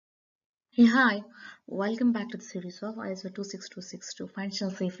Hey, hi, welcome back to the series of ISO 26262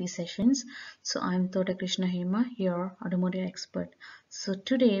 functional safety sessions. So I'm Tota Krishna Hema, your automotive expert. So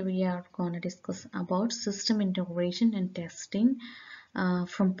today we are going to discuss about system integration and testing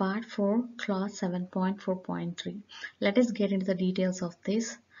from part 4, clause 7.4.3. Let us get into the details of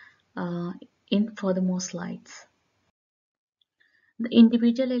this in furthermore slides. The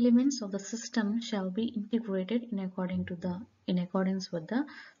individual elements of the system shall be integrated in accordance with the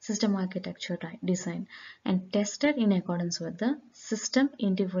system architecture design and tested in accordance with the system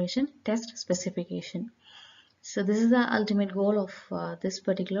integration test specification. So this is the ultimate goal of this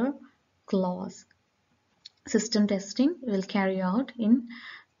particular clause. System testing will carry out in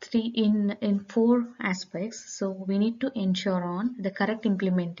four aspects. So we need to ensure on the correct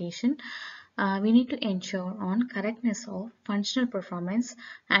implementation. We need to ensure on correctness of functional performance,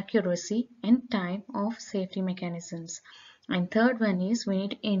 accuracy, and time of safety mechanisms. And third one is we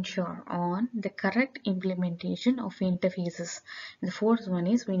need to ensure on the correct implementation of interfaces. The fourth one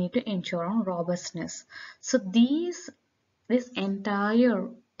is we need to ensure on robustness. So this entire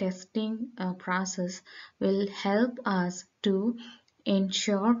testing process will help us to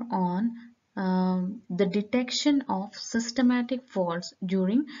ensure on the detection of systematic faults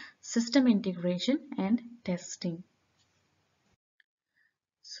during system integration and testing.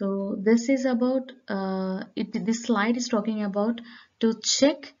 So this is about this slide is talking about to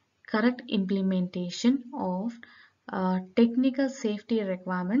check correct implementation of technical safety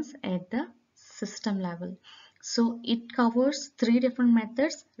requirements at the system level. So it covers three different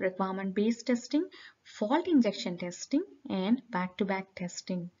methods: requirement based testing, fault injection testing, and back-to-back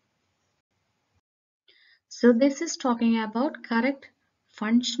testing. So this is talking about correct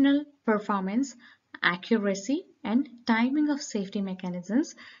functional performance, accuracy, and timing of safety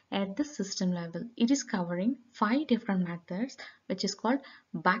mechanisms at the system level. It is covering five different methods, which is called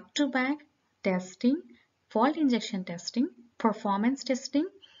back-to-back testing, fault injection testing, performance testing,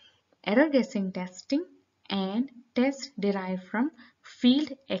 error guessing testing, and test derived from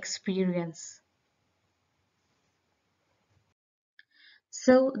field experience.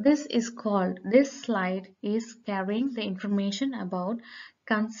 So this slide is carrying the information about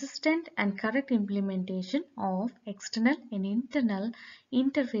consistent and correct implementation of external and internal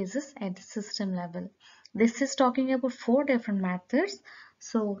interfaces at the system level. This is talking about four different methods.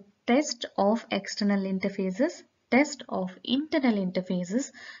 So test of external interfaces, test of internal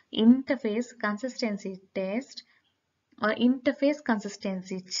interfaces, interface consistency test, or interface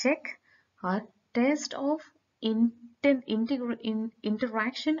consistency check, or test of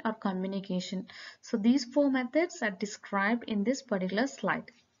interaction or communication. So these four methods are described in this particular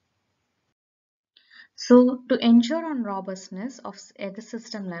slide. So to ensure on robustness at the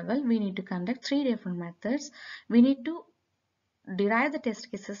system level, we need to conduct three different methods. We need to derive the test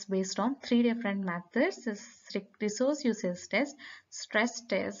cases based on three different methods: resource usage test, stress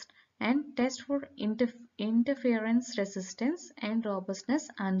test, and test for interference resistance and robustness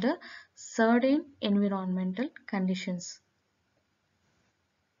under certain environmental conditions.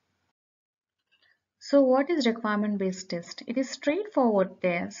 So what is requirement based test? It is straightforward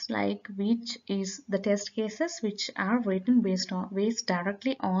test like which is the test cases which are written based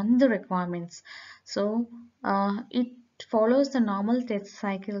directly on the requirements. So it follows the normal test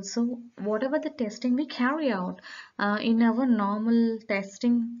cycle. So whatever the testing we carry out in our normal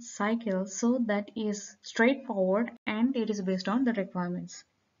testing cycle, so that is straightforward and it is based on the requirements.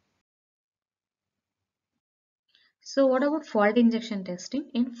 So what about fault injection testing?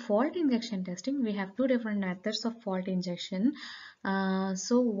 In fault injection testing, we have two different methods of fault injection.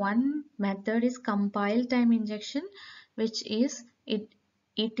 So one method is compile time injection, which is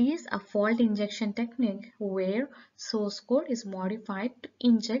it is a fault injection technique where source code is modified to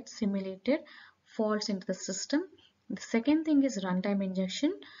inject simulated faults into the system. The second thing is runtime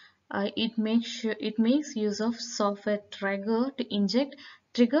injection. It makes use of software trigger to inject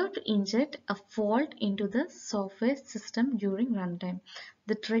a fault into the software system during runtime.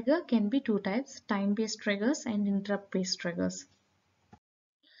 The trigger can be two types: time-based triggers and interrupt-based triggers.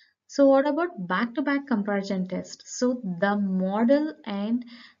 So what about back-to-back comparison test? So the model and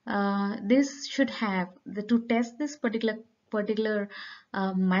this should have to test this particular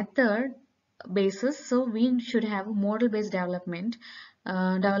method basis. So we should have a model-based development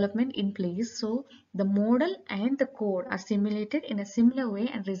in place. So the model and the code are simulated in a similar way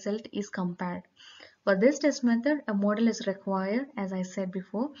and result is compared. For this test method, a model is required, as I said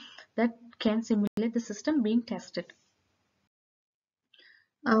before, that can simulate the system being tested.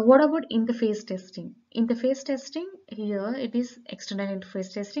 What about interface testing? Interface testing, here it is external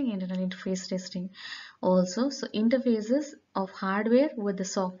interface testing, internal interface testing also. So interfaces of hardware with the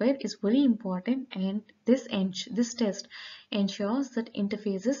software is very important, and this test ensures that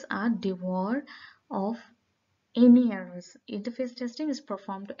interfaces are devoid of any errors. Interface testing is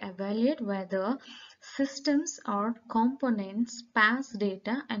performed to evaluate whether systems or components pass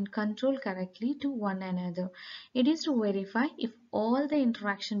data and control correctly to one another. It is to verify if all the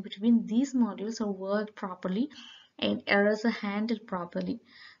interaction between these modules are worked properly and errors are handled properly.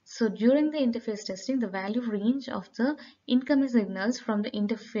 So during the interface testing, the value range of the incoming signals from the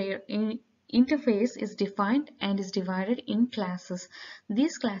interface is defined and is divided in classes.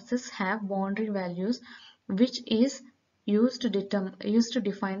 These classes have boundary values which is used to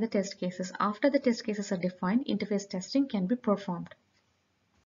define the test cases. After the test cases are defined, interface testing can be performed.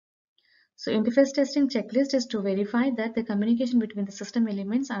 So interface testing checklist is to verify that the communication between the system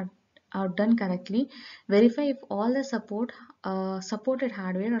elements are done correctly, verify if all the supported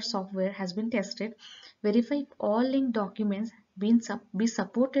hardware or software has been tested, verify if all linked documents be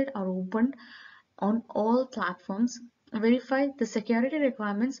supported or opened on all platforms, verify the security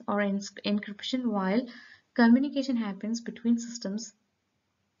requirements or encryption while communication happens between systems,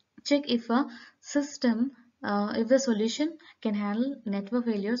 check if the solution can handle network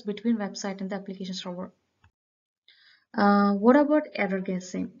failures between website and the application server. What about error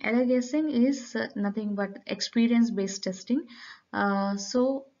guessing? Error guessing is nothing but experience-based testing.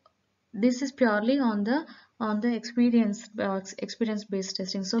 So this is purely on the experience-based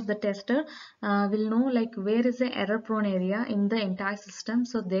testing. So the tester will know like where is the error-prone area in the entire system.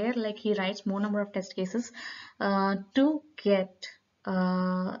 So there, like he writes more number of test cases to get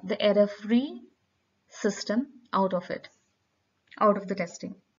the error-free system out of the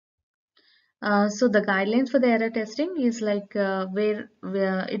testing. So the guidelines for the error testing is like where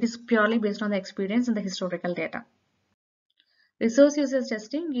it is purely based on the experience and the historical data. Resource usage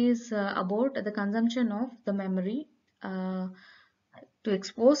testing is about the consumption of the memory to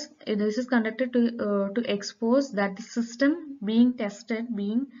expose. This is conducted to expose that the system being tested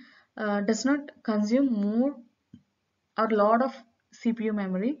does not consume more or lot of CPU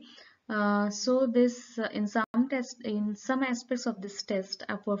memory. So this in some aspects of this test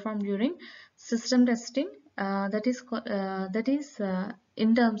are performed during system testing, that is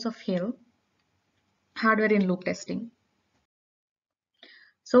in terms of here hardware in loop testing.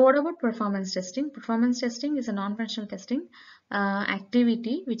 So what about performance testing? Performance testing is a non-functional testing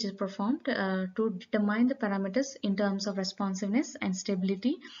activity which is performed to determine the parameters in terms of responsiveness and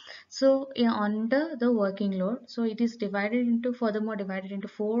stability. So under the working load, so it is furthermore divided into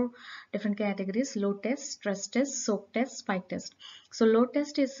 4 different categories: load test, stress test, soak test, spike test. So load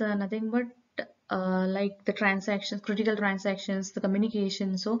test is nothing but like the transactions, critical transactions, the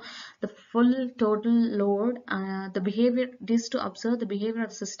communication. So the full total load, the behavior, it is to observe the behavior of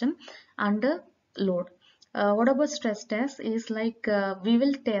the system under load. What about stress test is like we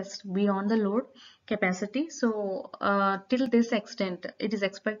will test beyond the load capacity. So till this extent it is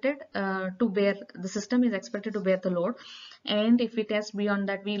expected the system is expected to bear the load, and if we test beyond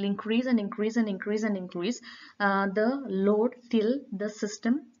that, we'll increase and increase and increase and increase the load till the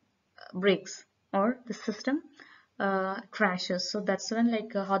system breaks or the system crashes. So that's when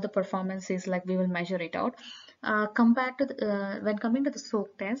like how the performance is, like we will measure it out. Compared to when coming to the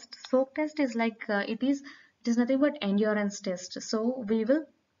soak test is like it is nothing but endurance test. So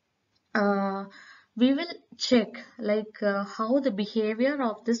uh, we will check like how the behavior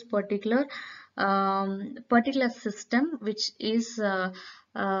of this particular system which is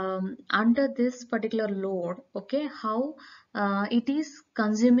under this particular load, okay, it is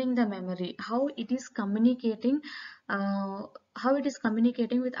consuming the memory, uh, how it is communicating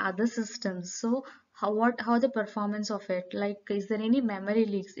with other systems. So how the performance of it, like is there any memory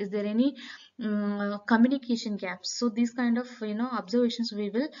leaks, is there any communication gaps. So these kind of observations we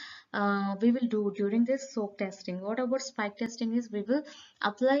will do during this soak testing. What about spike testing is we will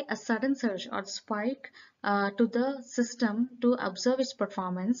apply a sudden surge or spike to the system to observe its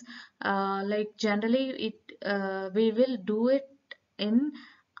performance. Like generally we will do it in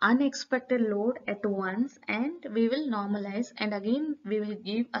unexpected load at once, and we will normalize, and again we will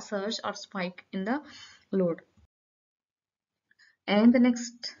give a surge or spike in the load. And the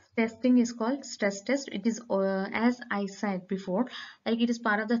next testing is called stress test. It is as I said before, like it is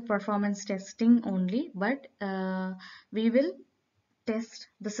part of the performance testing only, but we will test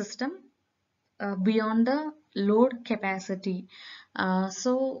the system beyond the load capacity.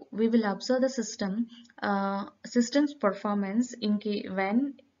 So we will observe the system's performance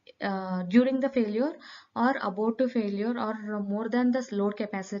when during the failure or about to failure or more than the load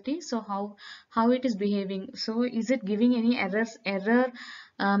capacity. So how it is behaving. So is it giving any error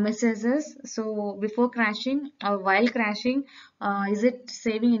messages so before crashing or while crashing? Is it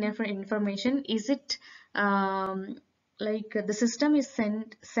saving enough information? Is it like the system is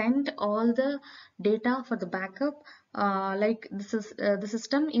sent all the data for the backup? Like this is the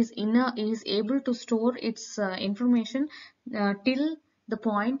system is able to store its information till the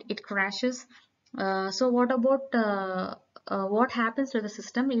point it crashes. So what about what happens to the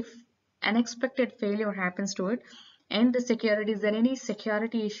system if unexpected failure happens to it? And the security, is there any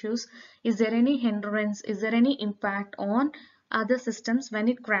security issues? Is there any hindrance? Is there any impact on other systems when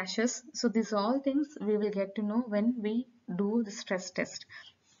it crashes? So these all things we will get to know when we do the stress test.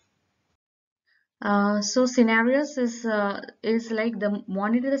 So scenarios is like the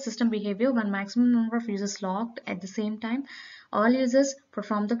monitor the system behavior when maximum number of users logged at the same time. All users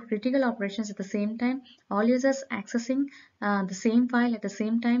perform the critical operations at the same time. All users accessing the same file at the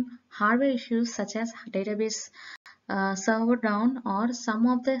same time. Hardware issues such as database server down or some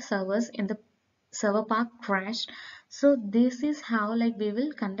of the servers in the server park crashed. So this is how like we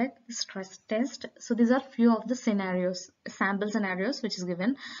will conduct the stress test. So these are few of the scenarios, sample scenarios which is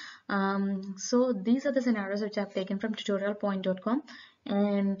given. So these are the scenarios which I've taken from tutorialpoint.com,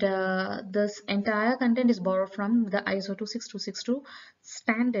 and this entire content is borrowed from the ISO 26262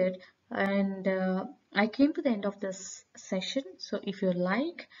 standard. And I came to the end of this session. So if you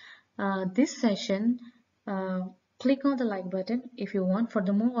like this session, uh, click on the like button if you want for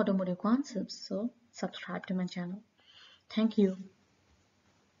the more automotive concepts. So subscribe to my channel. Thank you.